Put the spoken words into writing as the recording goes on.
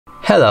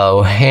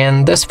Hello,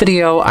 in this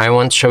video I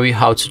want to show you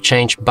how to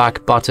change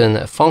back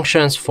button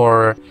functions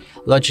for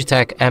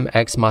Logitech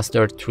MX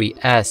Master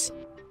 3S.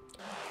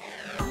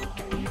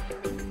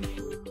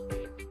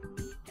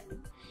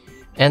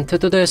 And to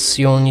do this,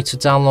 you'll need to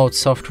download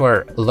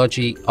software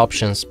Logitech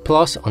Options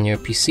Plus on your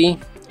PC.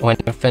 When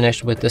you're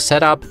finished with the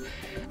setup,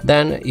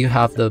 then you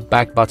have the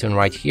back button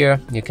right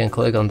here. You can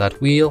click on that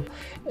wheel,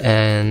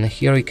 and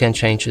here you can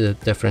change the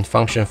different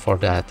function for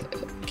that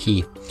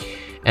key.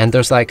 And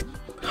there's like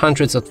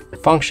hundreds of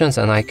functions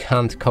and I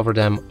can't cover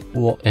them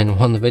in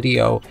one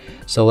video.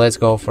 So let's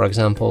go, for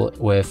example,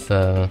 with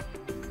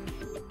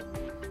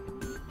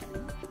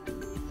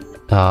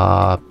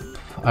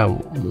I'm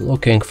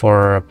looking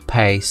for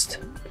paste.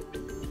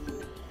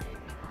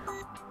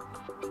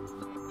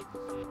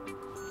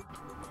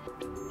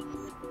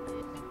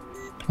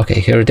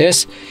 Okay, here it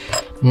is.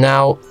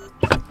 Now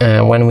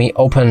when we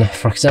open,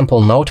 for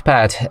example,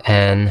 Notepad,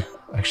 and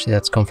actually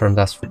let's confirm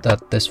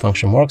that this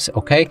function works.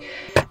 Okay,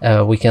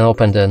 we can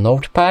open the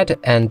Notepad,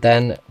 and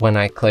then when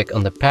I click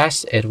on the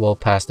paste, it will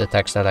pass the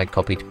text that I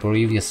copied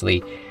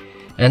previously.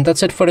 And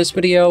that's it for this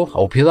video.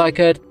 Hope you like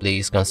it.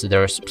 Please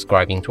consider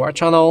subscribing to our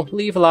channel,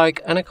 leave a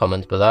like and a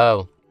comment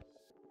below.